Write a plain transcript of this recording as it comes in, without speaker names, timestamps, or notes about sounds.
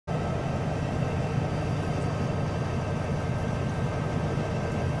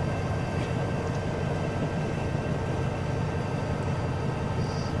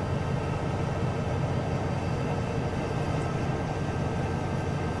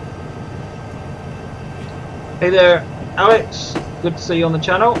Hey there, Alex. Good to see you on the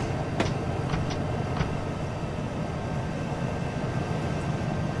channel.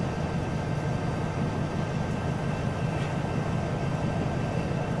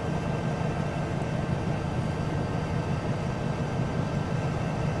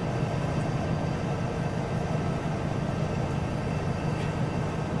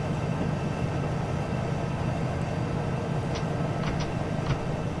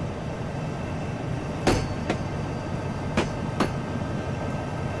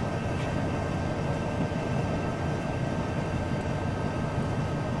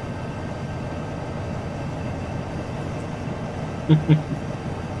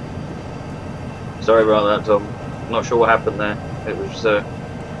 Sorry about that, Tom. Not sure what happened there. It was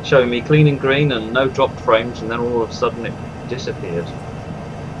showing me clean and green and no dropped frames, and then all of a sudden it disappeared.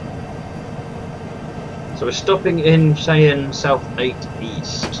 So we're stopping in Cheyenne South 8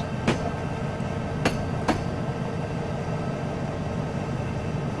 East.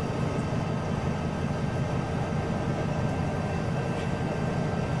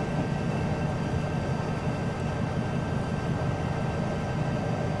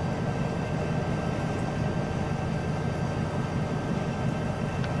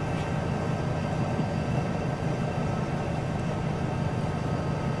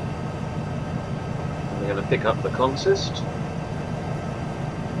 Pick up the consist,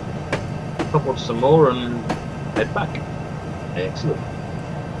 couple some more and head back. Excellent.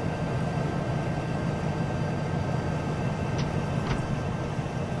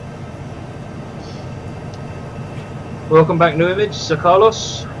 Welcome back, New Image, Sir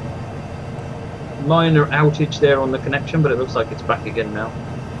Carlos. Minor outage there on the connection, but it looks like it's back again now.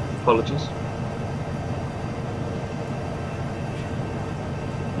 Apologies.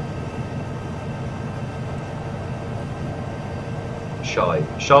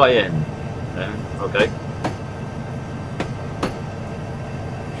 Cheyenne. Yeah, okay.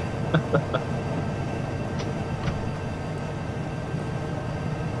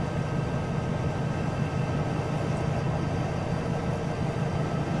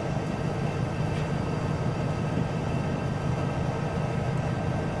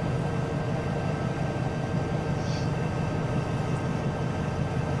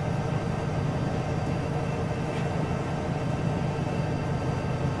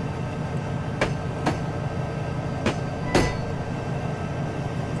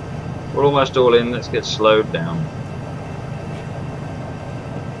 We're almost all in, let's get slowed down.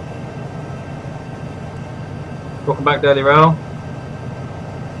 Welcome back, Daily Rail.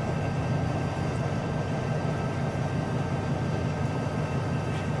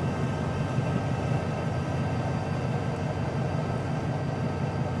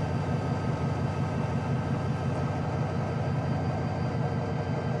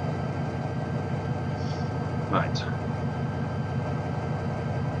 Right.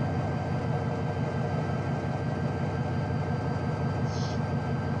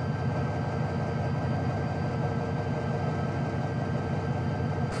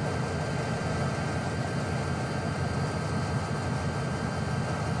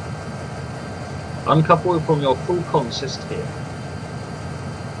 Uncouple from your full consist here.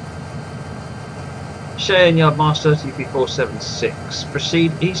 Cheyenne Yard Master TP476.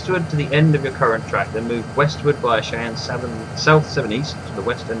 Proceed eastward to the end of your current track, then move westward via Cheyenne South 7 East to the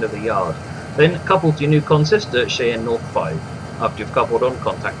west end of the yard. Then couple to your new consist at Cheyenne North 5. After you've coupled on,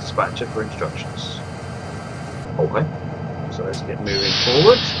 contact dispatcher for instructions. Okay, so let's get moving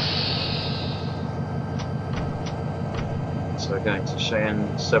forward. So we're going to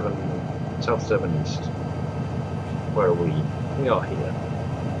Cheyenne South 7 East. Where are we? We are here.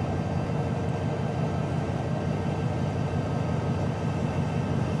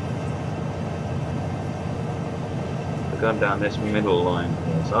 We're going down this middle line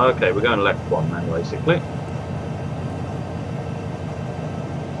here. So, okay, we're going left one then, basically.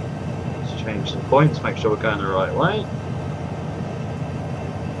 Let's change some points, make sure we're going the right way.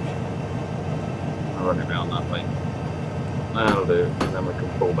 I'll run it around that way. That'll do, and then we can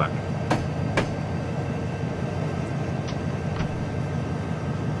pull back.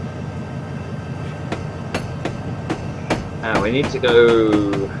 Now we need to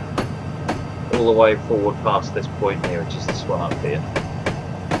go all the way forward past this point here, which is this one up here.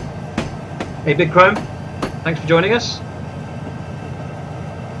 Hey Big Chrome, thanks for joining us.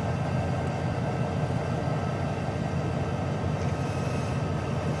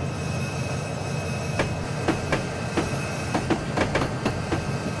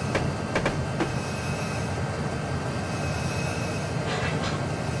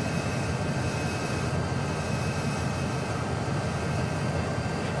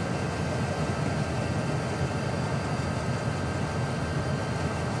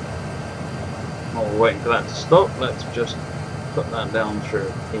 While we're waiting for that to stop, let's just put that down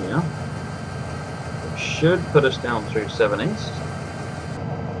through here. It should put us down through 7 East.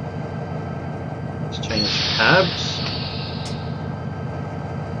 Let's change cabs.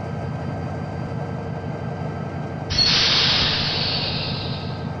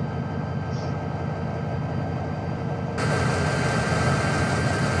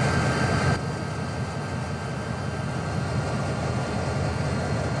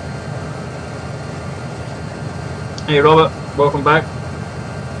 Hey Robert, welcome back.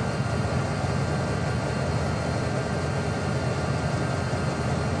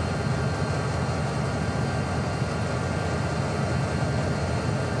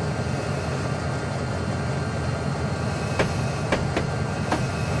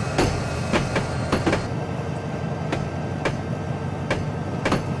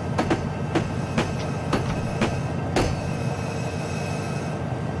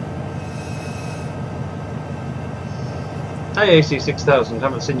 Hey AC6000,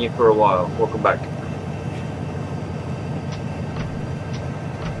 haven't seen you for a while. Welcome back.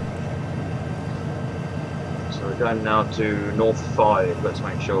 So we're going now to North 5. Let's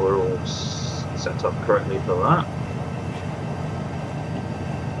make sure we're all set up correctly for that.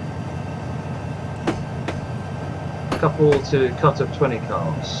 Couple to cut of 20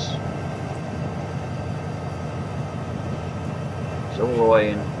 cars. So all the way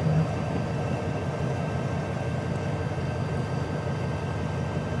in.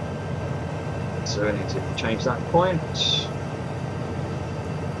 So we need to change that point.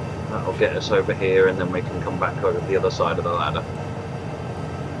 That'll get us over here, and then we can come back over the other side of the ladder.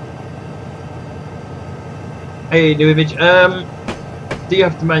 Hey, new image. Do you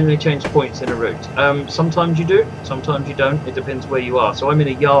have to manually change points in a route? Sometimes you do, sometimes you don't. It depends where you are. So I'm in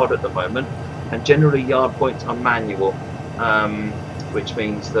a yard at the moment, and generally yard points are manual, which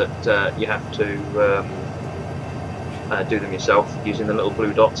means that you have to do them yourself using the little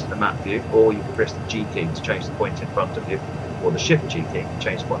blue dots in the map view, or you can press the G key to change the point in front of you, or the Shift G key to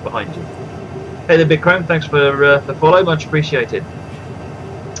change the point behind you. Hey there, Big Chrome, thanks for the follow, much appreciated.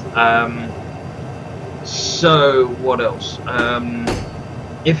 So what else?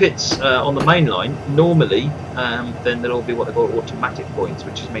 If it's on the main line, normally then there'll be what they call automatic points,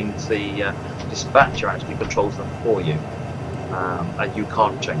 which means the dispatcher actually controls them for you. And you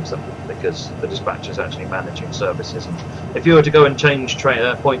can't change them because the dispatcher is actually managing services. And if you were to go and change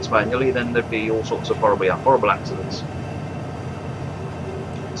points manually, then there'd be all sorts of horrible accidents.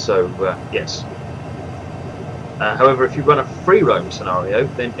 So yes. However, if you run a free roam scenario,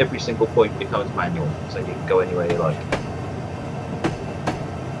 then every single point becomes manual, so you can go anywhere you like.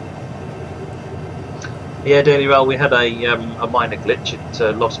 Yeah, Daily Rail, we had a minor glitch.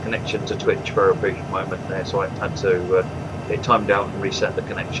 It lost connection to Twitch for a brief moment there, so I had to it timed out and reset the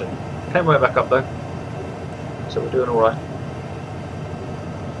connection. Came right back up though, so we're doing all right.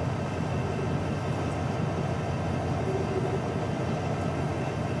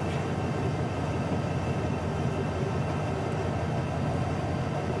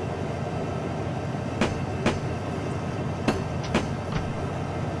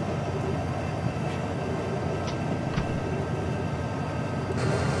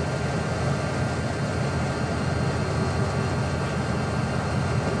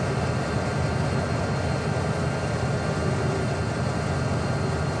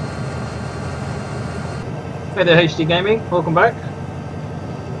 Hey there, HD Gaming, welcome back.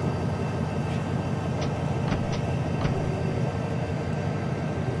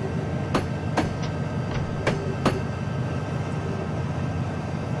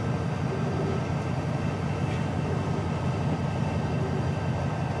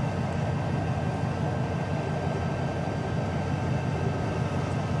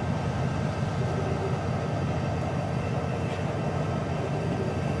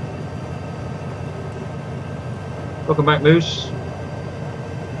 Welcome back, Moose.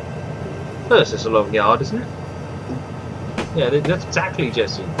 First, it's a long yard, isn't it? Yeah, that's exactly,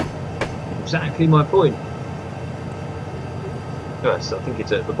 Jesse. Exactly my point. Yes, I think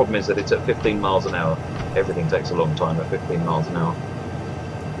it's the problem is that it's at 15 miles an hour. Everything takes a long time at 15 miles an hour.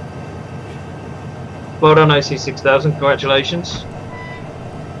 Well done, AC6000. Congratulations.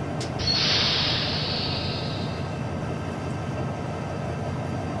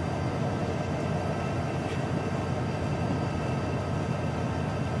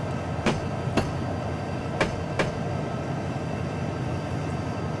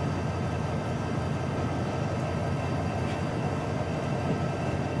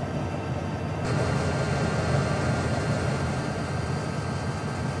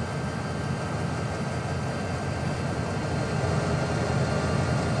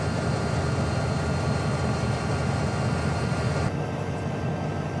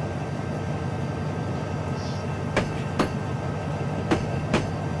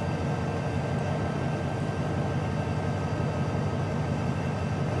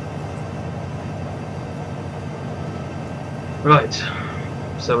 Right,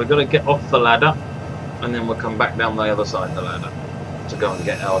 so we've got to get off the ladder and then we'll come back down the other side of the ladder to go and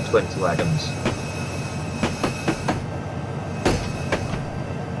get our 20 wagons.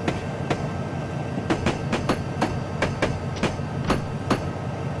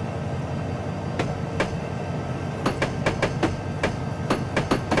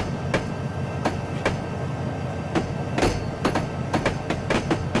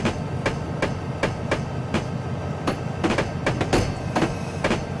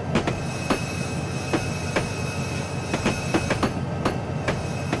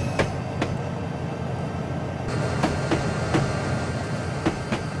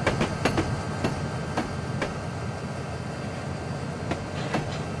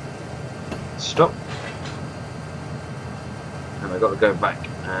 Stop, and I've got to go back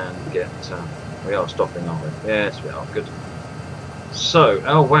and get we are stopping, aren't we? Yes, we are. Good. So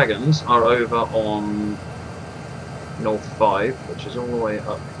our wagons are over on North 5, which is all the way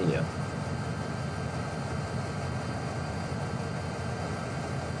up here.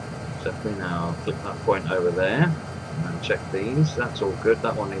 So if we now click that point over there and check these, that's all good.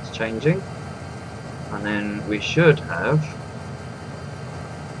 That one needs changing, and then we should have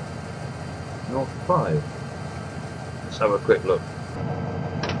North 5. Let's have a quick look.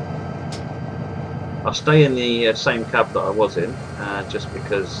 I'll stay in the same cab that I was in, just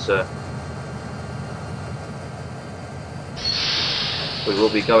because we will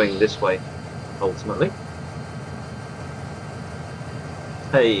be going this way ultimately.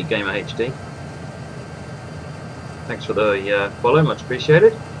 Hey Gamer HD, thanks for the follow, much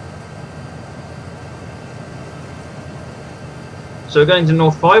appreciated. So we're going to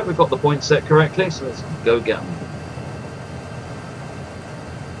North 5, we've got the points set correctly, so let's go get them.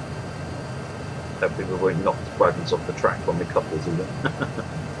 Hopefully we won't knock the wagons off the track when we couples either.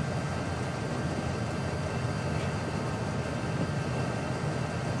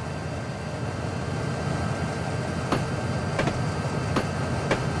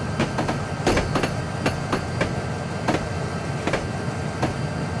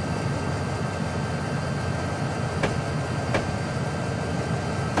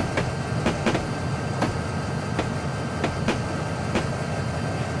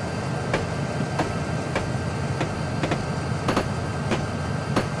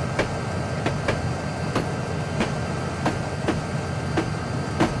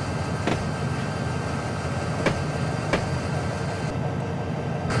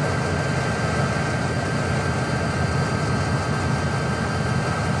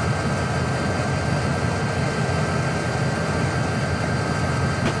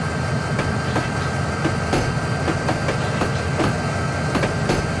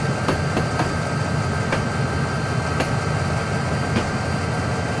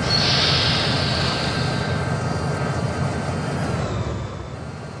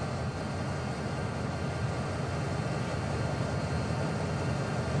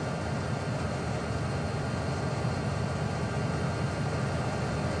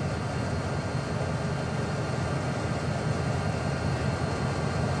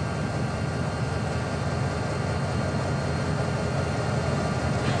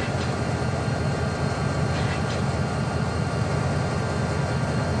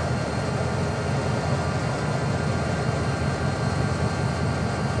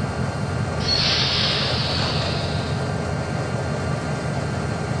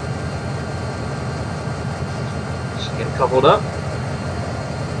 Get coupled up.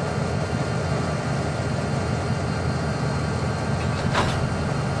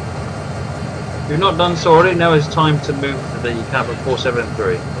 If you've not done so already, now is time to move to the cab of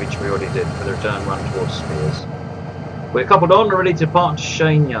 473, which we already did for the return run towards Spears. We're coupled on, ready to depart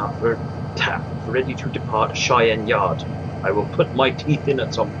Cheyenne Yard. We're ready to depart Cheyenne Yard. I will put my teeth in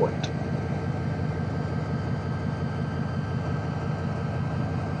at some point.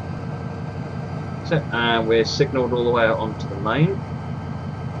 And we're signalled all the way out onto the main.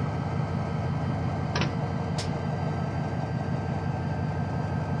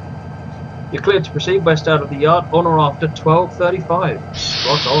 You're cleared to proceed west out of the yard on or after 12:35.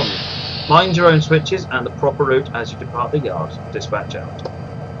 Spot on. Mind your own switches and the proper route as you depart the yard. Dispatch out.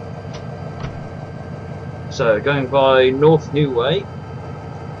 So going by North New Way,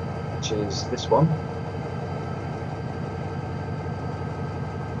 which is this one.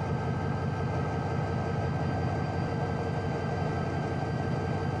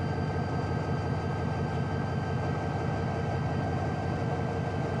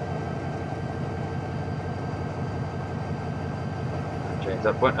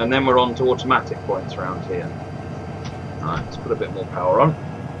 That point, and then we're on to automatic points around here. Alright, let's put a bit more power on.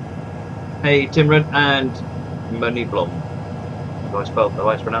 Hey Timrod and Money Blom. have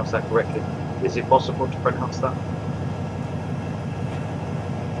I pronounced that correctly? Is it possible to pronounce that?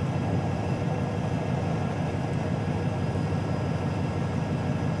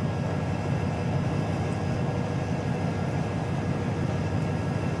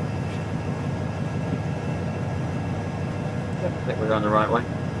 I think we're going the right way.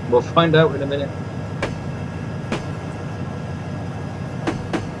 We'll find out in a minute.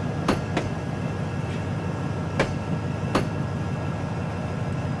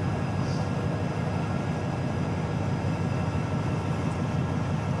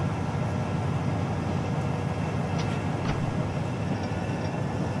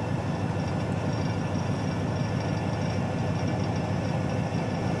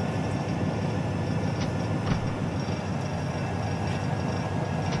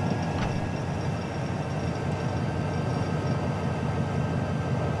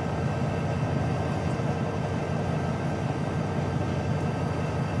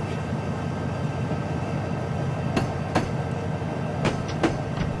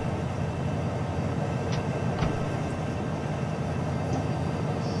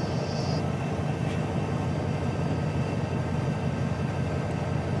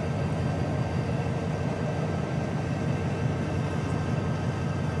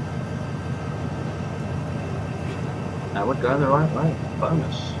 Now we're going the right way.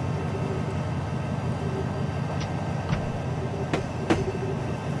 Bonus.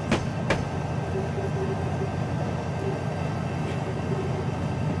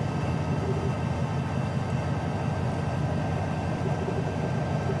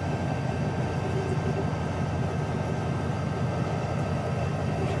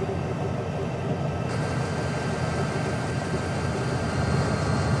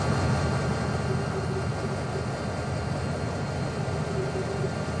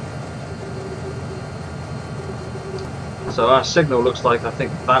 So our signal looks like, I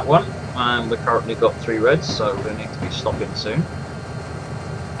think, that one, and we've currently got 3 reds, so we're going to need to be stopping soon.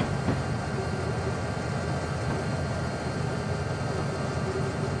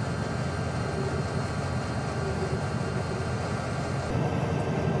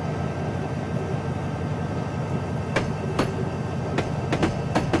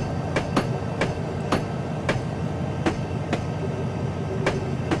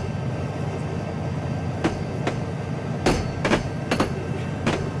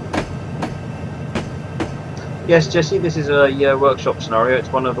 Yes, Jesse, this is a workshop scenario. It's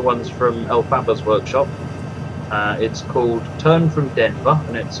one of the ones from El Faba's workshop. It's called Turn from Denver,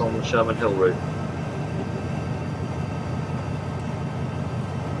 and it's on the Sherman Hill route.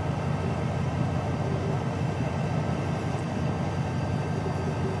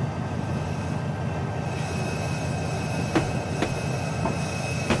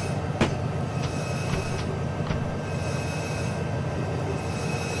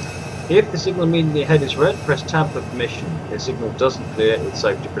 If the signal immediately ahead is red, press tab for permission. If the signal doesn't clear, it's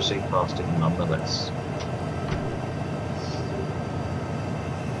safe to proceed past it nonetheless.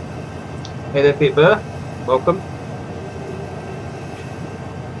 Hey there, Pete Burr. Welcome.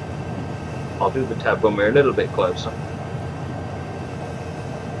 I'll do the tab when we're a little bit closer.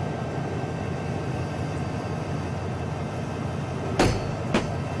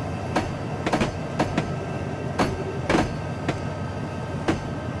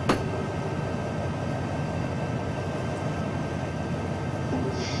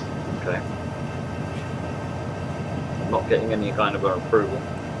 Getting any kind of approval.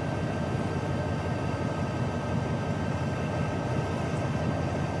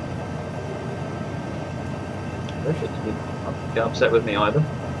 Don't get upset with me either.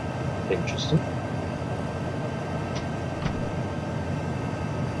 Interesting.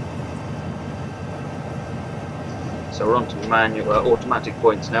 So we're on to manual automatic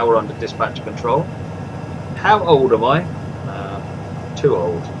points now. We're under dispatch control. How old am I? Too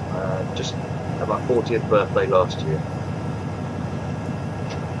old. Just had my 40th birthday last year.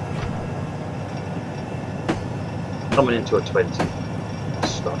 Coming into a 20,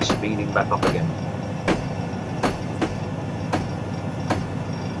 start speeding back up again.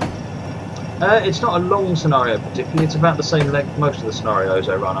 It's not a long scenario particularly, it's about the same length most of the scenarios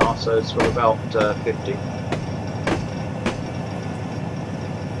I run are, so it's for about 50.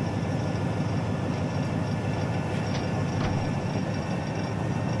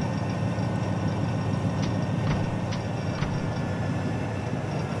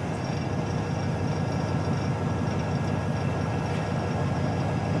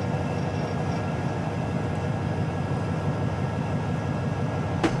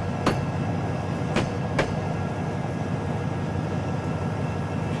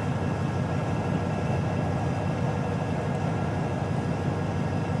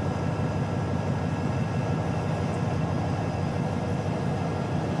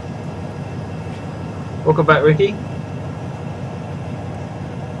 Welcome back, Ricky.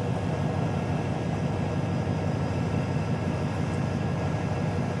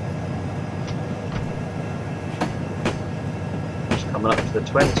 Just coming up to the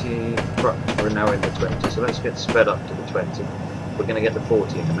 20. Right, we're now in the 20, so let's get sped up to the 20. We're going to get the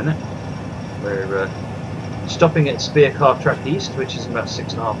 40 in a minute. We're stopping at Spear Car Track East, which is about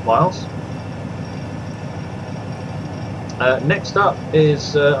 6.5 miles. Next up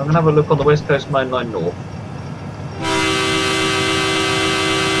is I'm going to have a look on the West Coast Main Line North.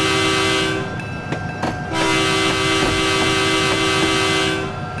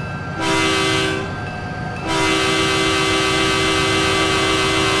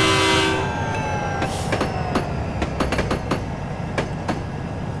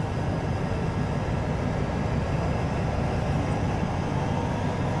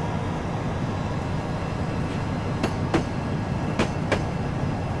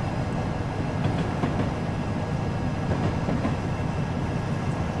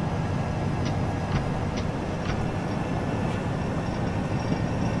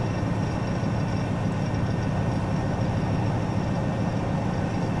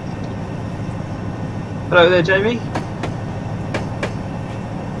 Hello there, Jamie.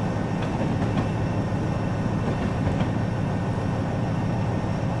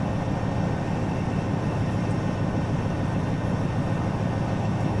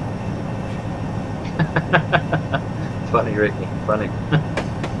 Funny, Ricky, funny.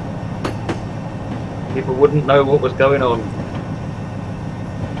 People wouldn't know what was going on.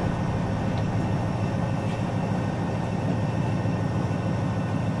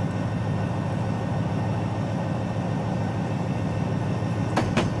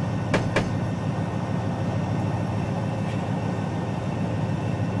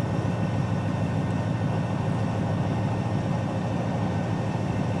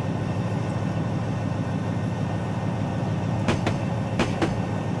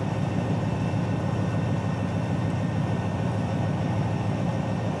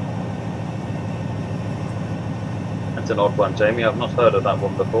 That's an odd one, Jamie. I've not heard of that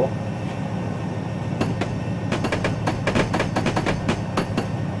one before.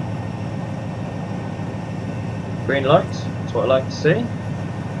 Green lights, that's what I like to see.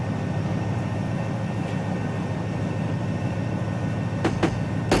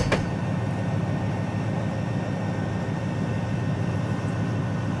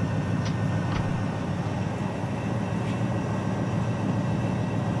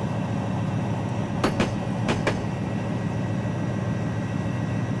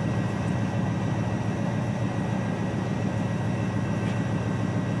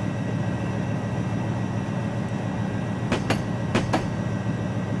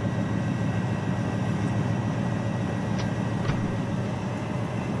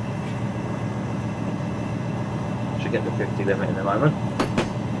 Get the 50 limit in a moment.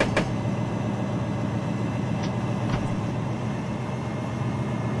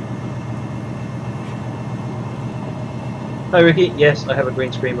 Hi Ricky, yes, I have a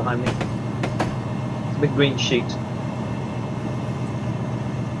green screen behind me. It's a big green sheet.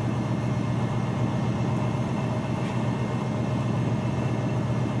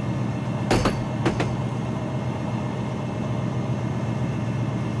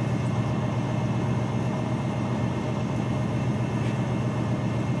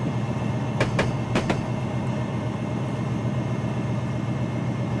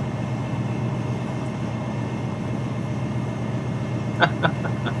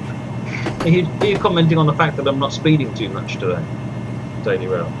 Are you commenting on the fact that I'm not speeding too much today? Daily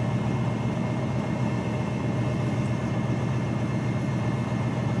Rail.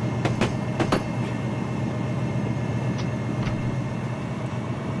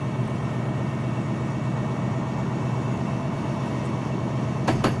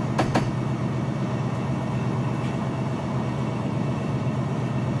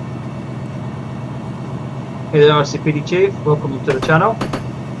 Hey there, ICPD Chief. Welcome to the channel.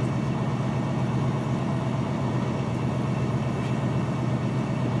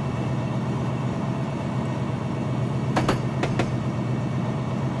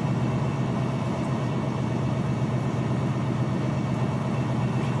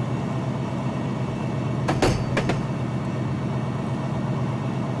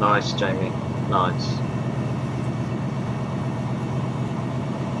 Nice, Jamie. Nice.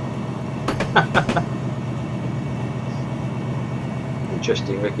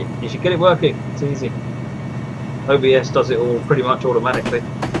 Interesting, Ricky. You should get it working. It's easy. OBS does it all pretty much automatically.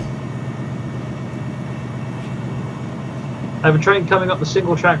 I have a train coming up the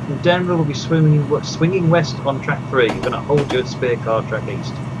single track from Denver. Will be swinging west on track 3. You're going to hold you at Spear Car Track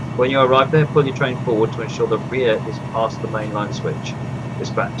East. When you arrive there, pull your train forward to ensure the rear is past the mainline switch.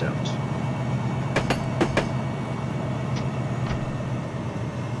 Dispatch out.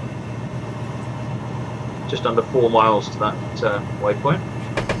 Just under 4 miles to that waypoint.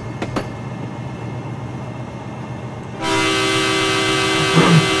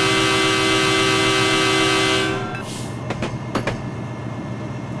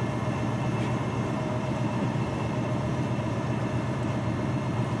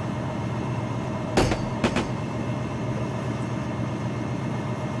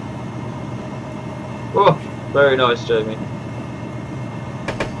 Oh, very nice, Jamie.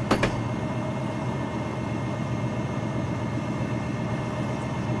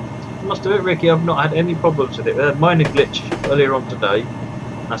 Must admit, Ricky, I've not had any problems with it. We had a minor glitch earlier on today.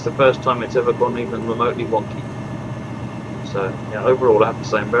 That's the first time it's ever gone even remotely wonky. So, yeah, overall, I have to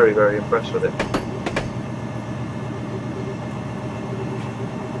say I'm very, very impressed with it.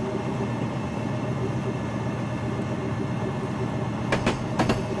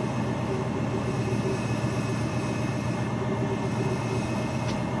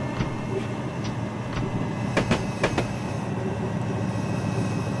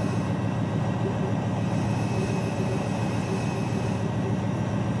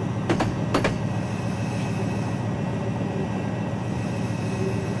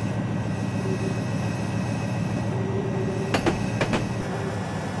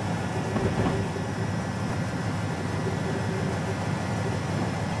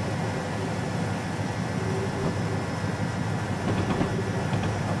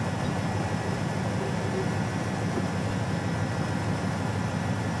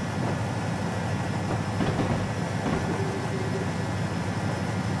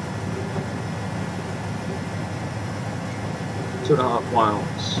 Two and a half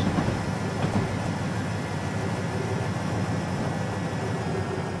miles.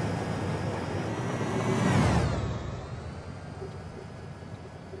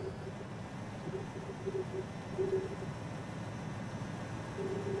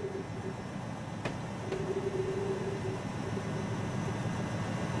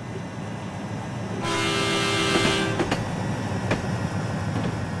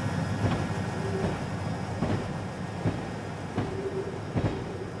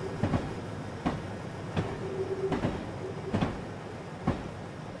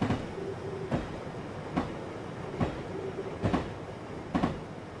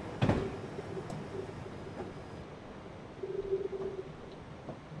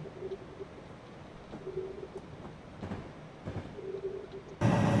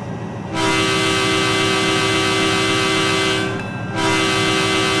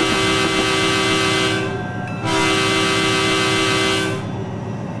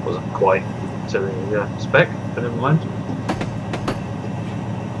 Quite to the spec, but never mind.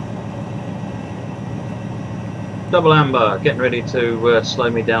 Double amber, getting ready to slow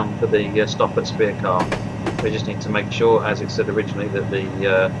me down for the stop at Spear Car. We just need to make sure, as it said originally, that the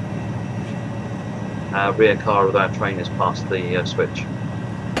rear car of our train is past the switch.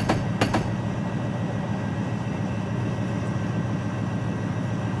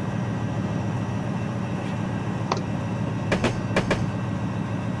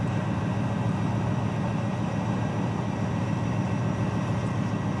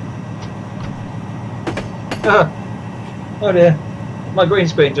 Oh dear, my green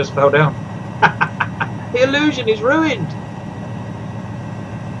screen just fell down. The illusion is ruined.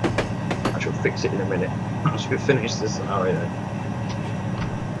 I shall fix it in a minute once we finish this scenario.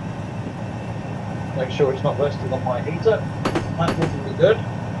 Make sure it's not resting on my heater. That wouldn't be good.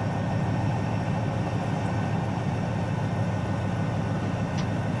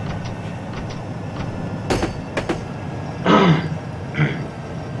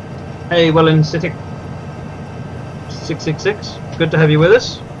 Hey, Welland City 666, good to have you with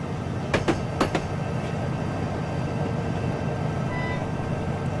us.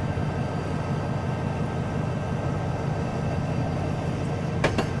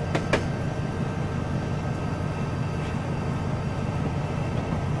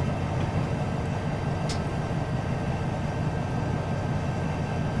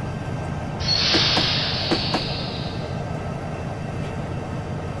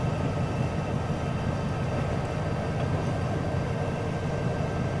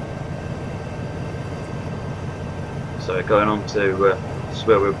 So going on to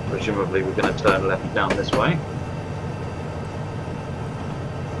where we're presumably we're going to turn left down this way.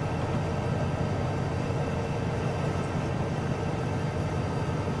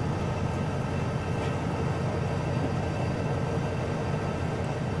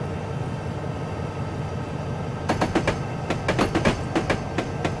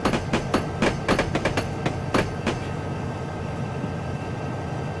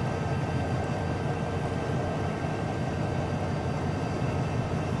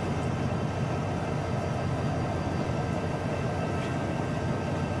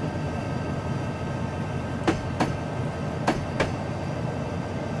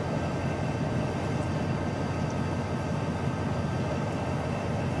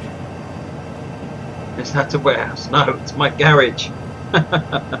 Is that a warehouse? No, it's my garage.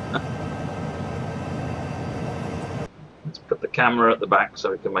 Let's put the camera at the back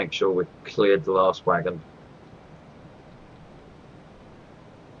so we can make sure we've cleared the last wagon.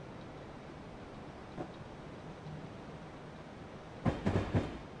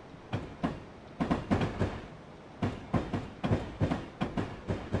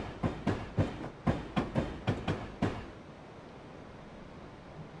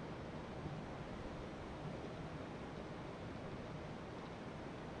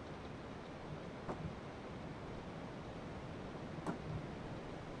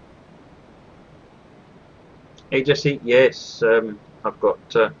 Hey Jesse, yes, I've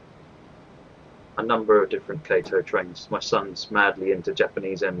got a number of different Kato trains. My son's madly into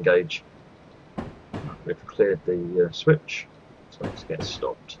Japanese M gauge. We've cleared the switch, so let's get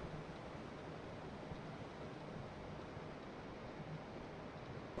stopped.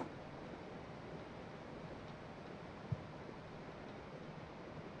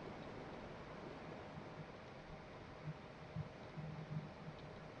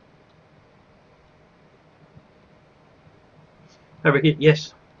 There we go.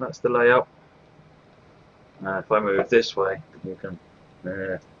 Yes, that's the layout. If I move this way, you can.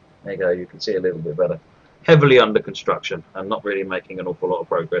 There you go. You can see a little bit better. Heavily under construction and not really making an awful lot of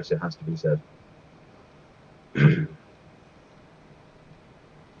progress. It has to be said.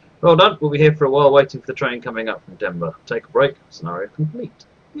 Well done. We'll be here for a while waiting for the train coming up from Denver. Take a break. Scenario complete.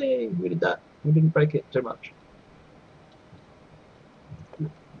 Yay! We did that. We didn't break it too much.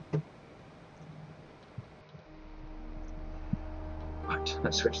 Right,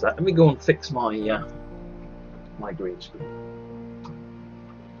 let's switch that. Let me go and fix my my green screen.